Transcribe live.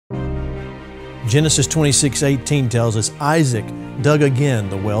Genesis 26:18 tells us Isaac dug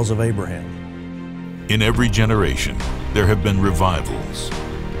again the wells of Abraham. In every generation, there have been revivals,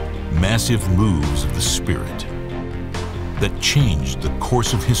 massive moves of the Spirit that changed the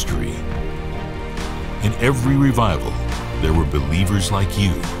course of history. In every revival, there were believers like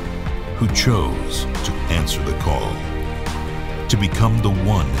you who chose to answer the call, to become the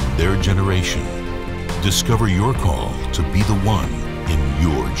one in their generation. Discover your call to be the one in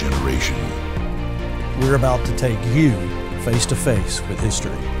your generation. We're about to take you face to face with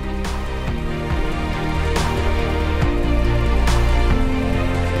history.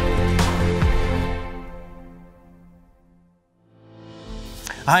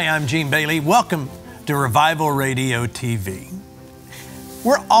 Hi, I'm Gene Bailey. Welcome to Revival Radio TV.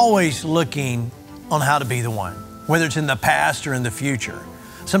 We're always looking on how to be the one, whether it's in the past or in the future.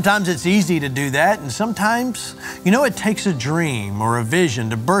 Sometimes it's easy to do that, and sometimes, it takes a dream or a vision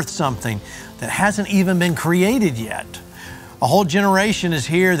to birth something that hasn't even been created yet. A whole generation is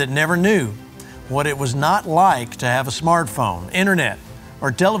here that never knew what it was not like to have a smartphone, internet,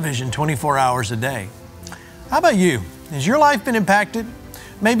 or television 24 hours a day. How about you? Has your life been impacted?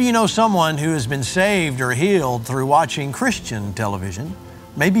 Maybe you know someone who has been saved or healed through watching Christian television.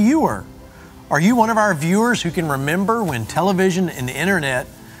 Maybe you were. Are you one of our viewers who can remember when television and the internet,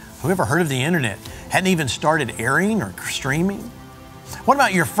 whoever heard of the internet, hadn't even started airing or streaming? What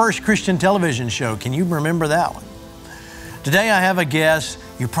about your first Christian television show? Can you remember that one? Today I have a guest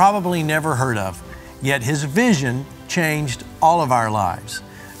you probably never heard of, yet his vision changed all of our lives.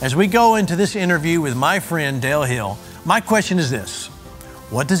 As we go into this interview with my friend Dale Hill, my question is this: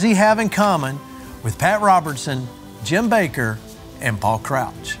 what does he have in common with Pat Robertson, Jim Bakker, and Paul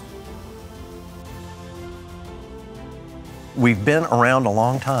Crouch? We've been around a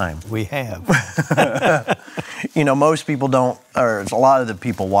long time. We have. Most people don't, or a lot of the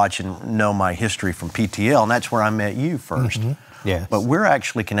people watching know my history from PTL, and that's where I met you first. Mm-hmm. Yes. But we're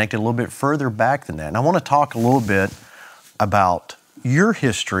actually connected a little bit further back than that. And I want to talk a little bit about your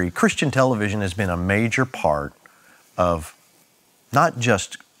history. Christian television has been a major part of not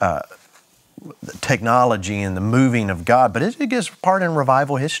just technology and the moving of God, but it gets part in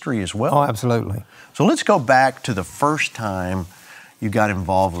revival history as well. Oh, absolutely. So let's go back to the first time you got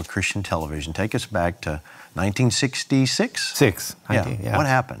involved with Christian television. Take us back to 1966? Yeah. What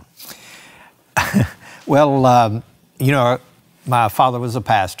happened? Well, my father was a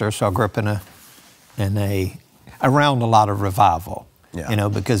pastor, so I grew up around a lot of revival. Yeah.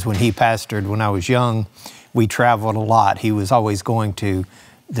 Because when he pastored, when I was young, we traveled a lot. He was always going to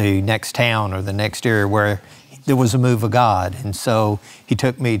the next town or the next area where there was a move of God. And so he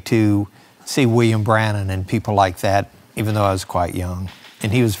took me to see William Branham and people like that, even though I was quite young.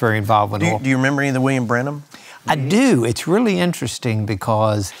 And he was very involved with Do you remember any of the William Branham? I do. It's really interesting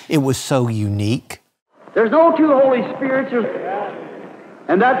because it was so unique. There's no two Holy Spirits,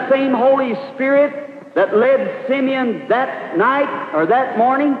 and that same Holy Spirit that led Simeon that night or that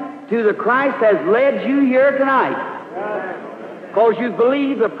morning to the Christ has led you here tonight, because you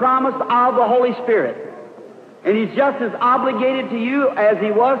believe the promise of the Holy Spirit. And He's just as obligated to you as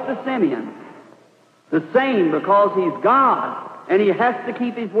He was to Simeon. The same, because He's God, and He has to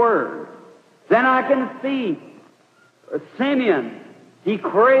keep His word. Then I can see Simeon, he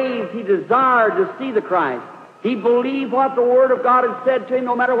craved, he desired to see the Christ. He believed what the Word of God had said to him,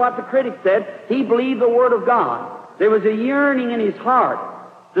 no matter what the critics said. He believed the Word of God. There was a yearning in his heart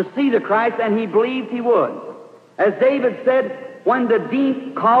to see the Christ, and he believed he would. As David said, when the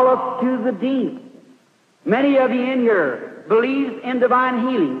deep calleth to the deep. Many of you in here believes in divine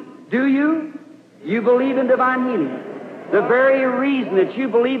healing. Do you? You believe in divine healing. The very reason that you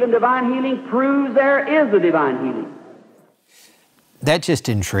believe in divine healing proves there is a divine healing. That just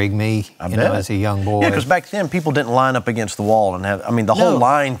intrigued me, as a young boy. Yeah, because back then people didn't line up against the wall and have, the whole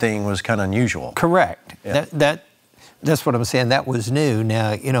line thing was kind of unusual. Correct. Yeah. That's what I'm saying. That was new.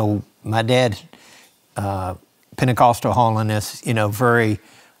 Now, my dad, Pentecostal holiness, very,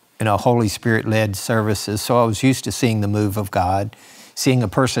 Holy Spirit-led services. So I was used to seeing the move of God. Seeing a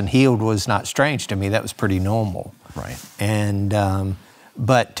person healed was not strange to me. That was pretty normal. Right. And,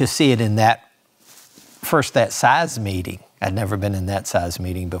 but to see it in that size meeting, I'd never been in that size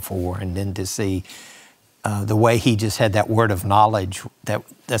meeting before, and then to see the way he just had that word of knowledge,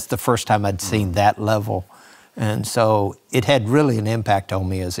 that's the first time I'd seen that level. And so it had really an impact on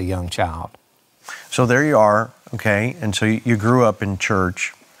me as a young child. So there you are, okay, and so you grew up in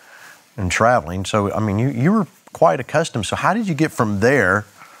church and traveling. So, you were quite accustomed. So how did you get from there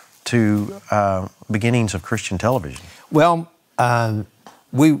to beginnings of Christian television? Well,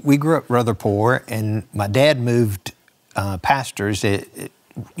 we grew up rather poor, and my dad moved pastors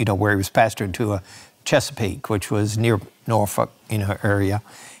where he was pastoring to a Chesapeake, which was near Norfolk, area,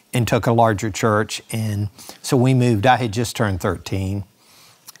 and took a larger church. And so we moved. I had just turned 13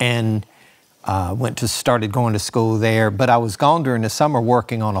 and started going to school there. But I was gone during the summer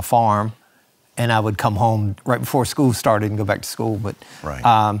working on a farm, and I would come home right before school started and go back to school. But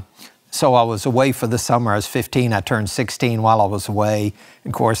so I was away for the summer. I was 15. I turned 16 while I was away.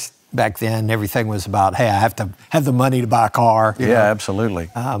 Of course, back then, everything was about, hey, I have to have the money to buy a car. Yeah, absolutely.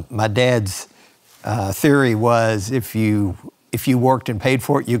 My dad's theory was if you worked and paid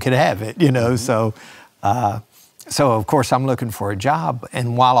for it, you could have it, So of course I'm looking for a job.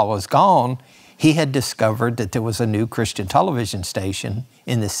 And while I was gone, he had discovered that there was a new Christian television station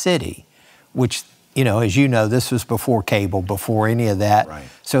in the city, which, as you know, this was before cable, before any of that. Right.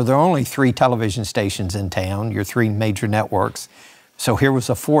 So there are only 3 television stations in town, your 3 major networks. So here was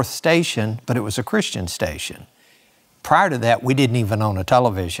a 4th station, but it was a Christian station. Prior to that, we didn't even own a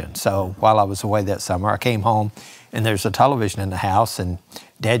television. So while I was away that summer, I came home and there's a television in the house, and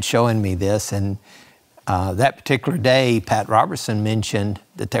Dad's showing me this. And that particular day, Pat Robertson mentioned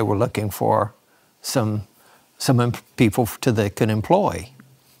that they were looking for some people they could employ.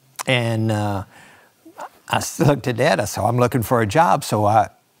 And I looked at Dad. I said, I'm looking for a job. So I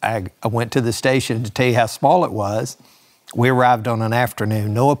went to the station. To tell you how small it was, we arrived on an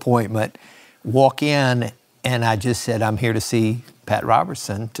afternoon, no appointment, walk in, and I just said, I'm here to see Pat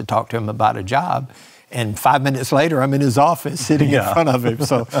Robertson to talk to him about a job. And 5 minutes later, I'm in his office sitting in front of him.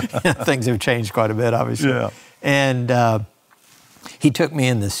 So things have changed quite a bit, obviously. Yeah. And he took me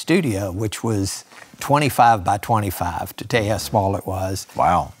in the studio, which was 25 by 25, to tell you how small it was.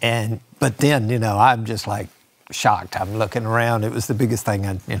 Wow. But then, I'm just like shocked. I'm looking around. It was the biggest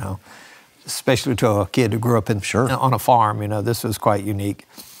thing, especially to a kid who grew up on a farm. This was quite unique.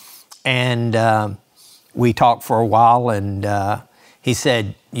 And we talked for a while, and he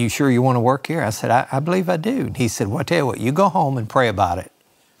said, you sure you want to work here? I said, I believe I do. And he said, well, I tell you what, you go home and pray about it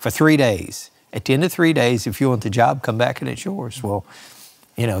for 3 days. At the end of 3 days, if you want the job, come back and it's yours. Well,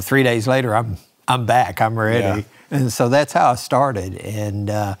 3 days later, I'm back, I'm ready. Yeah. And so that's how I started.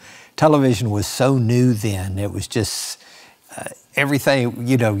 And television was so new then. It was just everything,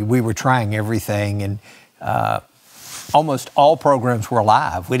 we were trying everything. And almost all programs were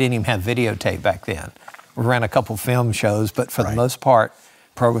live. We didn't even have videotape back then. We ran a couple film shows, but for the most part,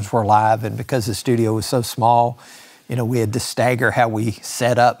 programs were live. And because the studio was so small, we had to stagger how we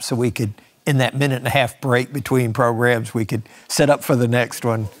set up so we could, in that 1.5-minute break between programs, we could set up for the next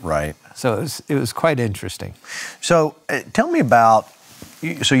one. Right. So it was quite interesting. So tell me about,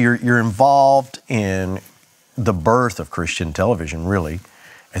 so you're involved in the birth of Christian television, really,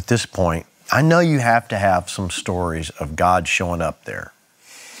 at this point. I know you have to have some stories of God showing up there.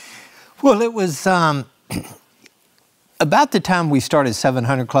 Well, it was about the time we started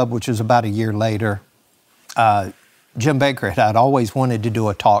 700 Club, which was about a year later. Jim Baker had always wanted to do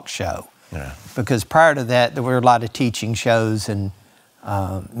a talk show. Yeah. Because prior to that, there were a lot of teaching shows and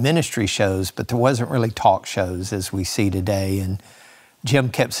ministry shows, but there wasn't really talk shows as we see today. And Jim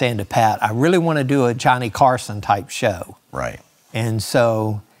kept saying to Pat, I really want to do a Johnny Carson type show. Right. And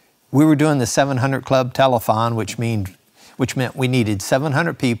so we were doing the 700 Club telethon, which meant we needed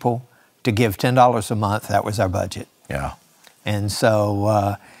 700 people to give $10 a month. That was our budget. Yeah. And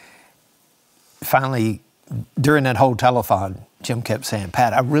so finally, during that whole telethon, Jim kept saying,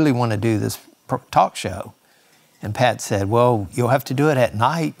 Pat, I really want to do this talk show. And Pat said, well, you'll have to do it at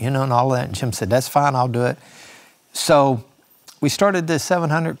night, and all that. And Jim said, that's fine, I'll do it. So we started this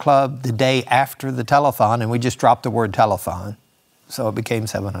 700 Club the day after the telethon, and we just dropped the word telethon. So it became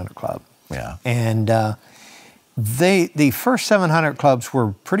 700 Club. Yeah. And the first 700 Clubs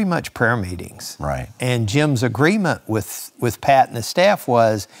were pretty much prayer meetings. Right. And Jim's agreement with Pat and the staff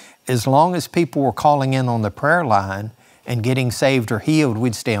was, as long as people were calling in on the prayer line and getting saved or healed,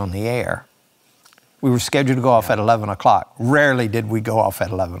 we'd stay on the air. We were scheduled to go off at 11 o'clock. Rarely did we go off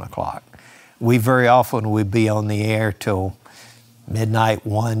at 11 o'clock. We very often would be on the air till midnight,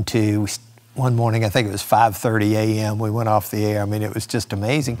 1, 2. One morning, I think it was 5:30 a.m., we went off the air. I mean, it was just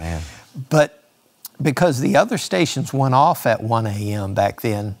amazing. Man. But because the other stations went off at 1 a.m. back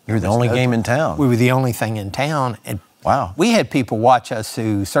then. You were the only game in town. We were the only thing in town. And wow. We had people watch us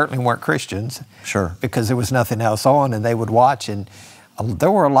who certainly weren't Christians. Sure. Because there was nothing else on, and they would watch. And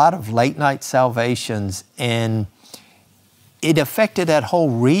there were a lot of late night salvations, and it affected that whole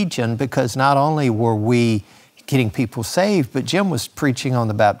region because not only were we getting people saved, but Jim was preaching on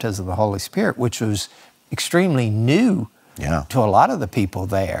the baptism of the Holy Spirit, which was extremely new to a lot of the people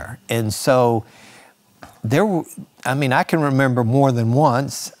there. And so I can remember more than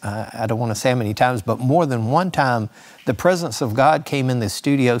once, I don't want to say how many times, but more than one time, the presence of God came in the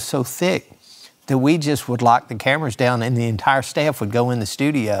studio so thick that we just would lock the cameras down and the entire staff would go in the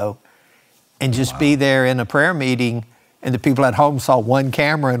studio and just be there in a prayer meeting, and the people at home saw one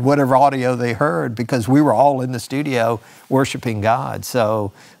camera and whatever audio they heard, because we were all in the studio worshiping God.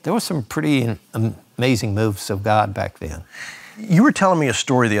 So there was some pretty amazing moves of God back then. You were telling me a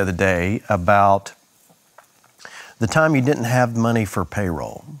story the other day about the time you didn't have money for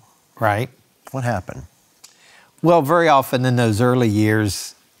payroll. Right. What happened? Well, very often in those early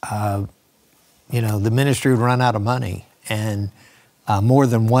years, the ministry would run out of money. And more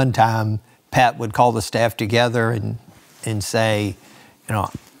than one time, Pat would call the staff together and say,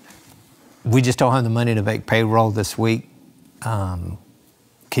 we just don't have the money to make payroll this week. Can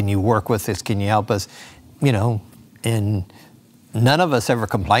you work with us? Can you help us? And none of us ever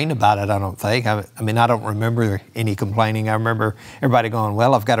complained about it, I don't think. I don't remember any complaining. I remember everybody going,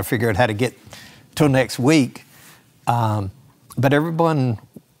 well, I've got to figure out how to get till next week. But everyone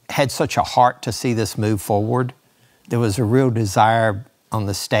had such a heart to see this move forward. There was a real desire on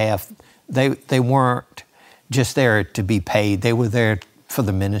the staff. They weren't just there to be paid. They were there for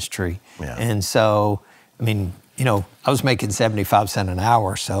the ministry. Yeah. And so, I was making 75 cents an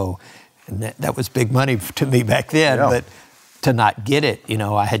hour, so that was big money to me back then. Yeah. But to not get it,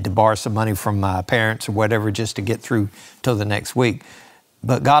 I had to borrow some money from my parents or whatever just to get through till the next week.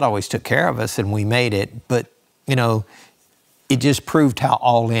 But God always took care of us, and we made it. But, it just proved how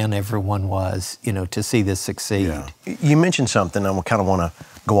all in everyone was, to see this succeed. Yeah. You mentioned something, I kind of want to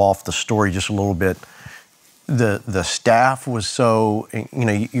go off the story just a little bit. The staff was so,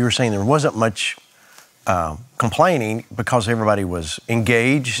 you were saying there wasn't much complaining because everybody was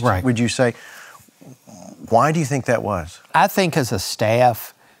engaged, right. Would you say? Why do you think that was? I think as a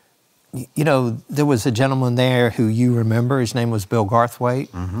staff, there was a gentleman there who you remember, his name was Bill Garthwaite.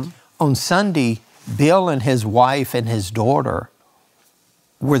 Mm-hmm. On Sunday, Bill and his wife and his daughter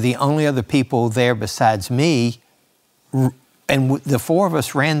were the only other people there besides me, and the four of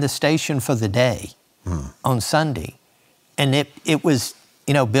us ran the station for the day on Sunday. And it was,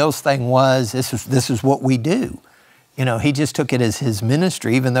 Bill's thing was, this is what we do. He just took it as his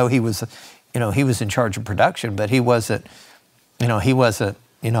ministry, even though he was in charge of production, but he wasn't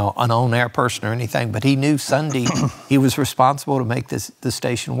an on-air person or anything, but he knew Sunday he was responsible to make the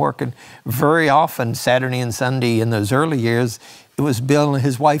station work. And very often, Saturday and Sunday in those early years, it was Bill and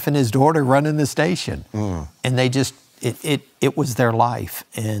his wife and his daughter running the station. And they just, it was their life.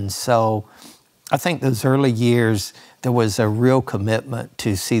 And so I think those early years, there was a real commitment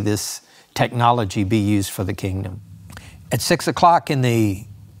to see this technology be used for the kingdom. At 6 o'clock in the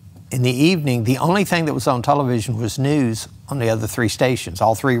evening, the only thing that was on television was news on the other three stations.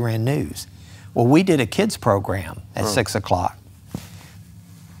 All three ran news. Well, we did a kids program at 6 o'clock.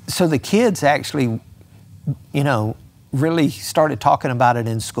 So the kids actually, really started talking about it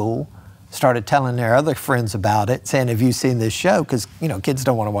in school, started telling their other friends about it, saying, have you seen this show? Because, kids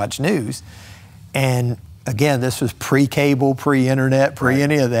don't want to watch news. And again, this was pre-cable, pre-internet,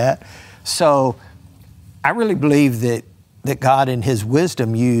 pre-any of that. So I really believe that God in His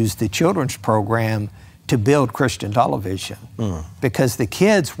wisdom used the children's program to build Christian television because the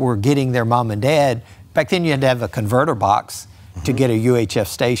kids were getting their mom and dad. Back then you had to have a converter box to get a UHF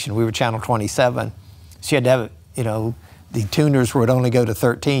station. We were channel 27. So you had to have, the tuners would only go to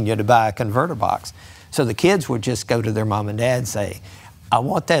 13. You had to buy a converter box. So the kids would just go to their mom and dad and say, I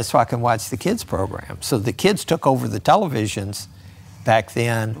want that so I can watch the kids program. So the kids took over the televisions back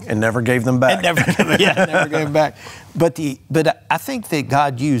then. And never gave them back. Never gave them back. But I think that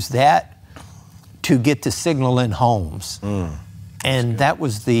God used that to get the signal in homes. And that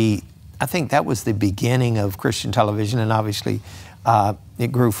was I think that was the beginning of Christian television, and obviously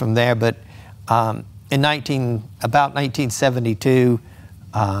it grew from there. But about 1972,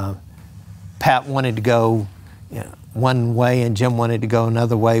 Pat wanted to go one way and Jim wanted to go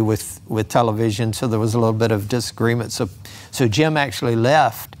another way with television, so there was a little bit of disagreement. So Jim actually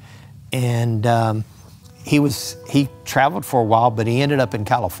left, and he traveled for a while, but he ended up in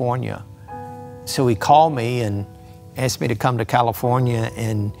California. So he called me and asked me to come to California,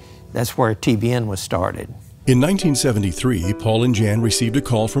 and that's where TBN was started. In 1973, Paul and Jan received a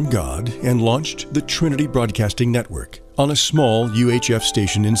call from God and launched the Trinity Broadcasting Network on a small UHF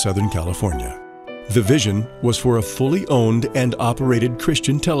station in Southern California. The vision was for a fully owned and operated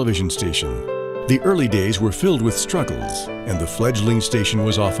Christian television station. The early days were filled with struggles, and the fledgling station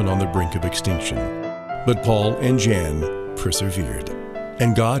was often on the brink of extinction. But Paul and Jan persevered,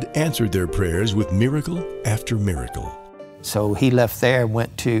 and God answered their prayers with miracle after miracle. So he left there,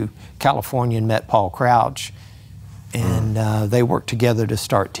 went to California and met Paul Crouch, and they worked together to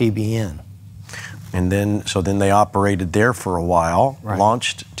start TBN. And then, so then they operated there for a while, Right.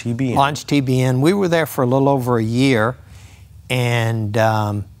 launched TBN. Launched TBN. We were there for a little over a year, and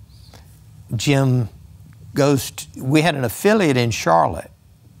Jim we had an affiliate in Charlotte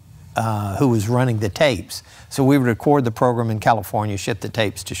who was running the tapes. So we would record the program in California, ship the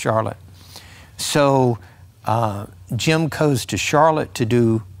tapes to Charlotte. So Jim goes to Charlotte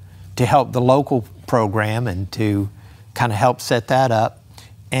to help the local program and to kind of help set that up,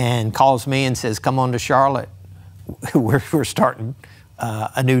 and calls me and says, come on to Charlotte. We're starting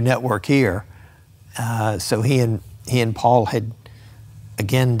a new network here. So he and Paul had,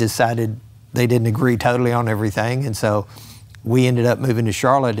 again, decided they didn't agree totally on everything, and so we ended up moving to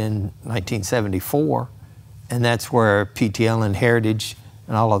Charlotte in 1974, and that's where PTL and Heritage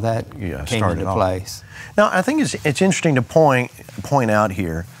and all of that came into place. Now, I think it's interesting to point out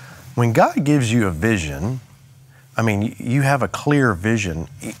here, when God gives you a vision, I mean, you have a clear vision.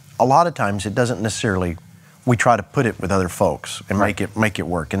 A lot of times it doesn't necessarily, we try to put it with other folks and make it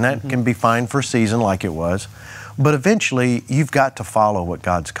work. And that can be fine for a season like it was. But eventually you've got to follow what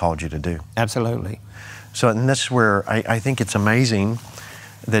God's called you to do. Absolutely. So, and this is where I think it's amazing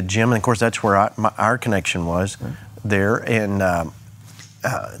that Jim, and of course that's where our connection was there, and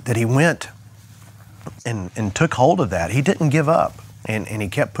that he went and took hold of that. He didn't give up, and he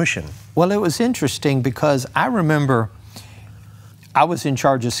kept pushing. Well, it was interesting because I remember I was in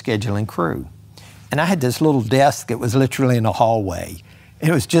charge of scheduling crew, and I had this little desk that was literally in a hallway.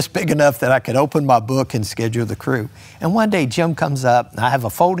 It was just big enough that I could open my book and schedule the crew. And one day Jim comes up, and I have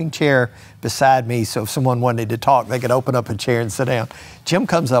a folding chair beside me, so if someone wanted to talk, they could open up a chair and sit down. Jim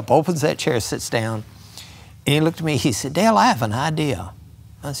comes up, opens that chair, sits down, and he looked at me, he said, Dale, I have an idea.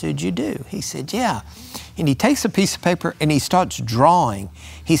 I said, you do? He said, yeah. And he takes a piece of paper and he starts drawing.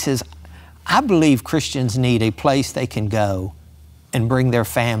 He says, I believe Christians need a place they can go and bring their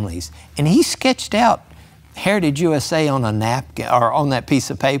families. And he sketched out Heritage USA on a napkin or on that piece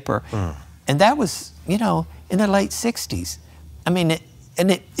of paper. And that was, in the late 60s. I mean,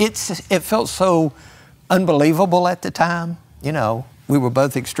 it felt so unbelievable at the time. We were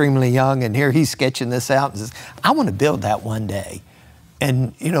both extremely young, and here he's sketching this out and says, I want to build that one day.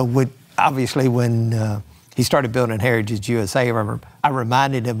 And, obviously when he started building Heritage USA, I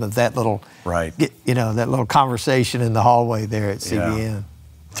reminded him of that little, that little conversation in the hallway there at CBN. Yeah.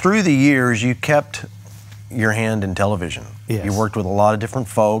 Through the years, you kept your hand in television. Yes. You worked with a lot of different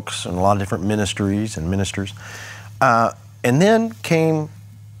folks and a lot of different ministries and ministers. And then came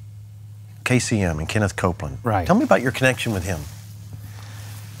KCM and Kenneth Copeland. Right. Tell me about your connection with him.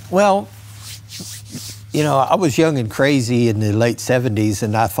 Well, I was young and crazy in the late 70s,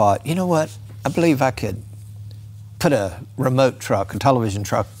 and I thought, you know what? I believe I could put a remote truck, a television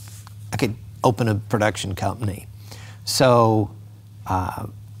truck, I could open a production company. So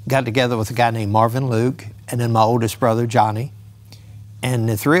got together with a guy named Marvin Luke, and then my oldest brother, Johnny. And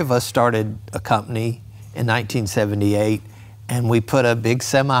the three of us started a company in 1978, and we put a big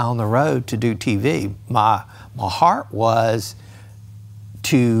semi on the road to do TV. My heart was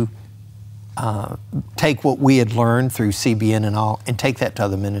to take what we had learned through CBN and all, and take that to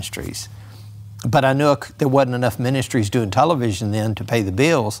other ministries. But I knew there wasn't enough ministries doing television then to pay the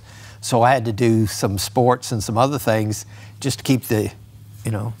bills, so I had to do some sports and some other things just to keep pay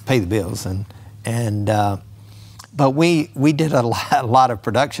the bills. But we did a lot of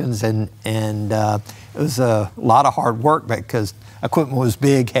productions, and it was a lot of hard work because equipment was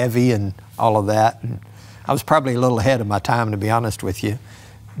big, heavy, and all of that. And I was probably a little ahead of my time, to be honest with you.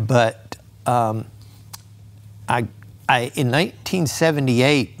 But in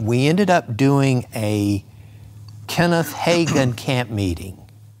 1978, we ended up doing a Kenneth Hagin camp meeting.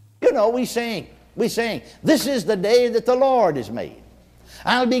 We sing, this is the day that the Lord has made.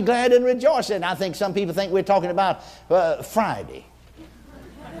 I'll be glad and rejoice. And I think some people think we're talking about Friday.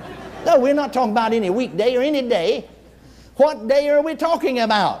 No, we're not talking about any weekday or any day. What day are we talking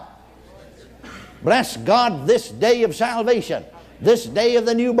about? Bless God, this day of salvation, this day of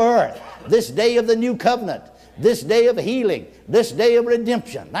the new birth, this day of the new covenant, this day of healing, this day of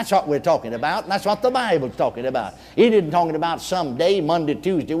redemption. That's what we're talking about, and that's what the Bible's talking about. It isn't talking about some day, Monday,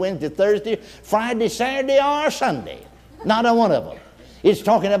 Tuesday, Wednesday, Thursday, Friday, Saturday, or Sunday. Not a one of them. It's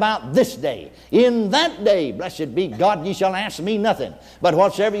talking about this day. In that day, blessed be God, ye shall ask me nothing. But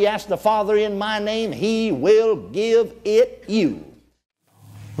whatsoever ye ask the Father in my name, he will give it you.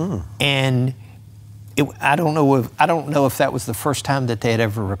 And I don't know if that was the first time that they had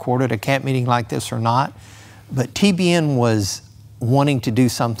ever recorded a camp meeting like this or not, but TBN was wanting to do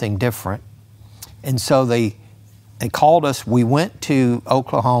something different. And so they They called us. We went to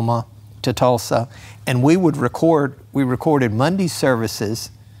Oklahoma, to Tulsa, and we recorded Monday services.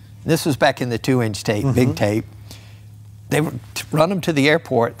 This was back in the 2-inch tape, big tape. They would run them to the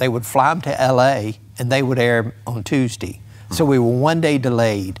airport. They would fly them to LA, and they would air on Tuesday. So we were 1 day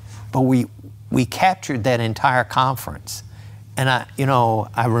delayed, but we captured that entire conference. And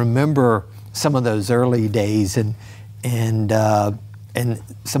I remember some of those early days and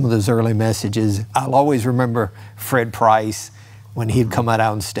some of those early messages. I'll always remember Fred Price when he'd come out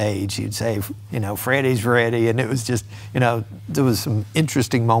on stage. He'd say, Freddie's ready, and it was just, there was some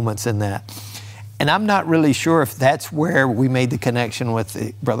interesting moments in that. And I'm not really sure if that's where we made the connection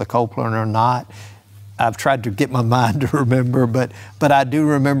with Brother Copeland or not. I've tried to get my mind to remember, but I do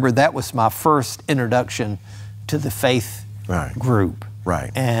remember that was my first introduction to the faith group.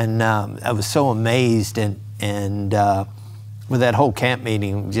 Right. And I was so amazed, and with that whole camp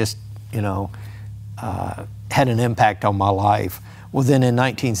meeting, just, had an impact on my life. Well, then in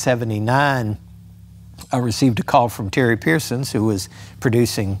 1979, I received a call from Terry Pearsons, who was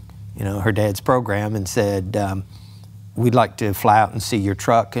producing, her dad's program, and said, we'd like to fly out and see your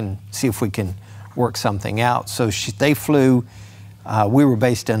truck and see if we can work something out. So they flew. We were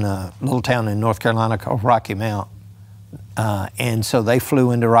based in a little town in North Carolina called Rocky Mount. And so they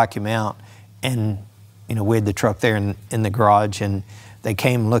flew into Rocky Mount, and, we had the truck there in the garage, and they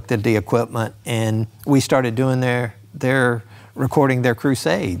came, looked at the equipment, and we started doing their recording their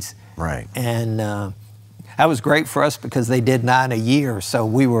crusades. Right. And that was great for us because they did 9 a year. So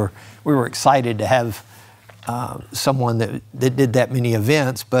we were excited to have someone that did that many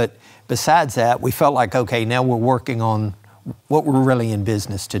events. But besides that, we felt like, okay, now we're working on what we're really in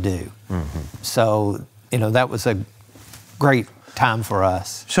business to do. So, that was a great time for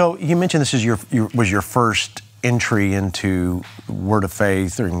us. So you mentioned this is was your first entry into Word of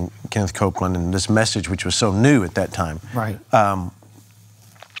Faith and Kenneth Copeland and this message, which was so new at that time. Right.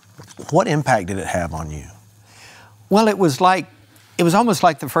 What impact did it have on you? Well, it was almost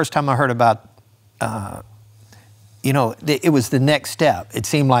like the first time I heard about, it was the next step. It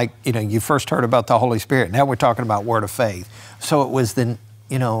seemed like, you first heard about the Holy Spirit. Now we're talking about Word of Faith. So it was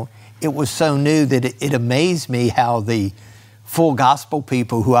it was so new that it amazed me how the full gospel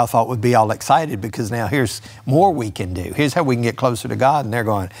people who I thought would be all excited because now here's more we can do. Here's how we can get closer to God. And they're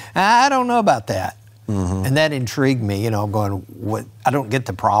going, I don't know about that. And that intrigued me, going, what? I don't get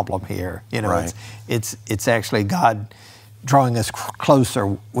the problem here. Right. It's actually God drawing us closer.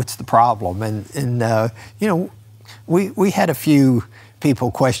 What's the problem? And we had a few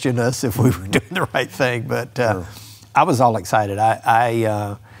people question us if we were doing the right thing, but I was all excited.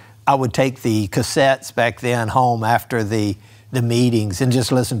 I would take the cassettes back then home after the meetings and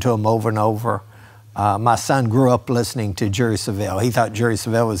just listen to them over and over. My son grew up listening to Jerry Savelle. He thought Jerry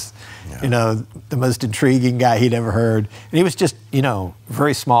Savelle was, the most intriguing guy he'd ever heard. And he was just,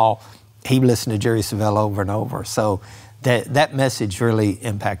 very small. He listened to Jerry Savelle over and over. So that message really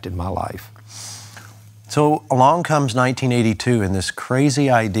impacted my life. So along comes 1982 and this crazy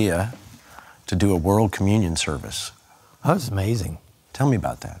idea to do a World Communion service. That was amazing. Tell me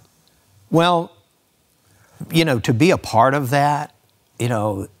about that. Well, to be a part of that,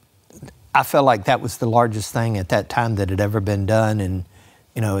 I felt like that was the largest thing at that time that had ever been done, and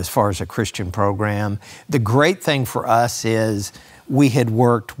as far as a Christian program. The great thing for us is we had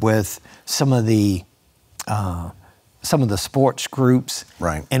worked with some of the sports groups,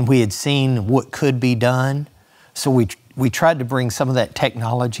 right, and we had seen what could be done. So we tried to bring some of that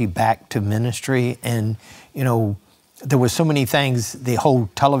technology back to ministry, and there were so many things the whole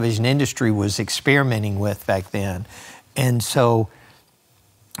television industry was experimenting with back then. And so,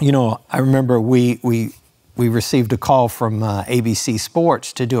 I remember we received a call from ABC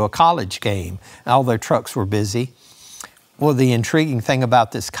Sports to do a college game. All their trucks were busy. Well, the intriguing thing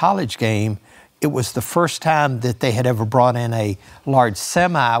about this college game, it was the first time that they had ever brought in a large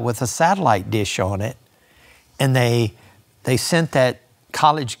semi with a satellite dish on it. And they sent that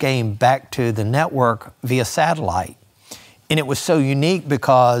college game back to the network via satellite. And it was so unique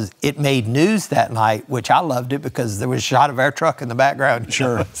because it made news that night, which I loved it because there was a shot of our truck in the background.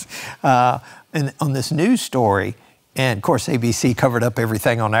 Sure. And on this news story, and of course ABC covered up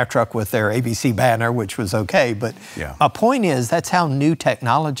everything on our truck with their ABC banner, which was okay. But my point is, that's how new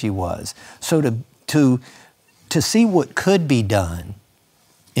technology was. So to see what could be done,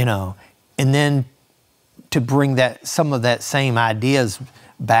 and then to bring some of that same ideas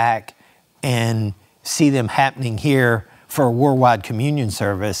back and see them happening here for a worldwide communion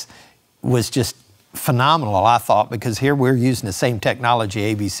service was just phenomenal, I thought, because here we're using the same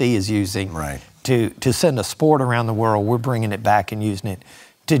technology ABC is using to send a sport around the world. We're bringing it back and using it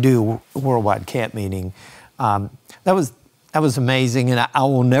to do a worldwide camp meeting. That was amazing, and I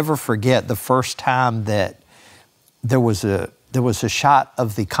will never forget the first time that there was a shot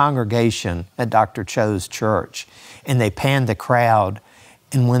of the congregation at Dr. Cho's church, and they panned the crowd,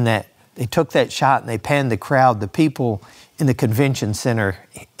 and when they took that shot and they panned the crowd, the people in the convention center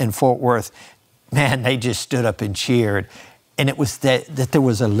in Fort Worth, man, they just stood up and cheered. And it was that there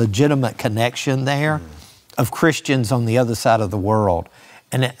was a legitimate connection there of Christians on the other side of the world.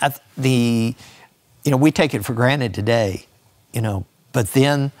 And we take it for granted today, but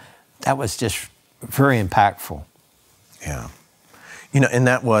then that was just very impactful. Yeah. And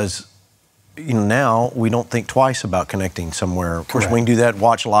that was, now we don't think twice about connecting somewhere. Of course, we can do that,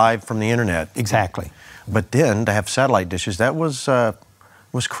 watch live from the internet. Exactly. But then to have satellite dishes, that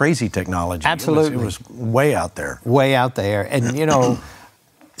was crazy technology. Absolutely. It was way out there. Way out there. And,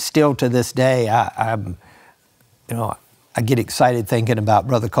 still to this day, I get excited thinking about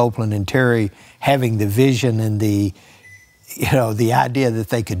Brother Copeland and Terry having the vision and the idea that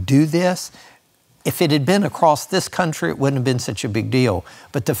they could do this. If it had been across this country, it wouldn't have been such a big deal.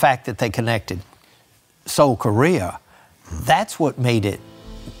 But the fact that they connected Seoul, Korea, that's what made it,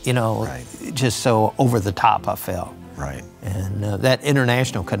 just so over the top, I felt. Right. And that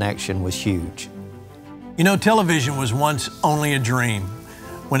international connection was huge. Television was once only a dream.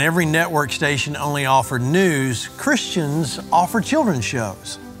 When every network station only offered news, Christians offered children's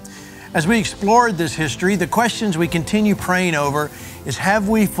shows. As we explored this history, the questions we continue praying over is, have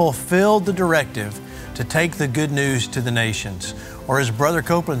we fulfilled the directive to take the good news to the nations? Or as Brother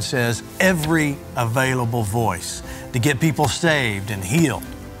Copeland says, every available voice to get people saved and healed.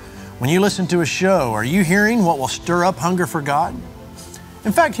 When you listen to a show, are you hearing what will stir up hunger for God?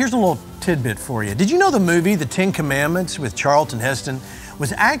 In fact, here's a little tidbit for you. Did you know the movie The Ten Commandments with Charlton Heston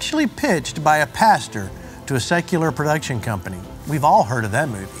was actually pitched by a pastor to a secular production company? We've all heard of that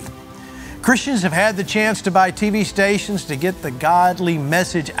movie. Christians have had the chance to buy TV stations to get the godly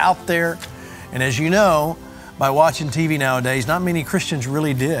message out there. And as you know, by watching TV nowadays, not many Christians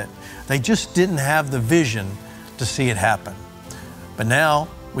really did. They just didn't have the vision to see it happen. But now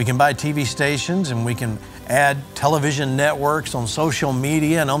we can buy TV stations and we can add television networks on social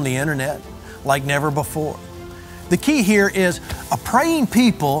media and on the internet like never before. The key here is a praying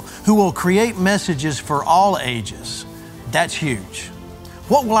people who will create messages for all ages. That's huge.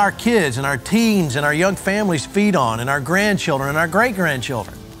 What will our kids and our teens and our young families feed on, and our grandchildren and our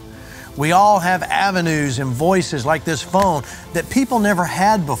great-grandchildren? We all have avenues and voices like this phone that people never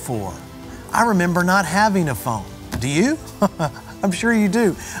had before. I remember not having a phone. Do you? I'm sure you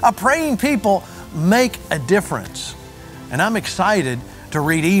do. A praying people make a difference. And I'm excited to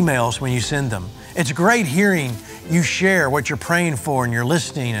read emails when you send them. It's great hearing you share what you're praying for and you're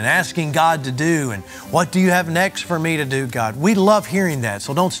listening and asking God to do, and what do you have next for me to do, God? We love hearing that,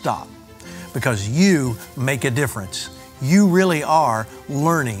 so don't stop, because you make a difference. You really are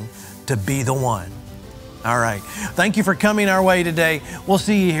learning to be the one. All right. Thank you for coming our way today. We'll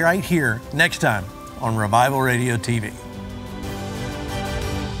see you right here next time on Revival Radio TV.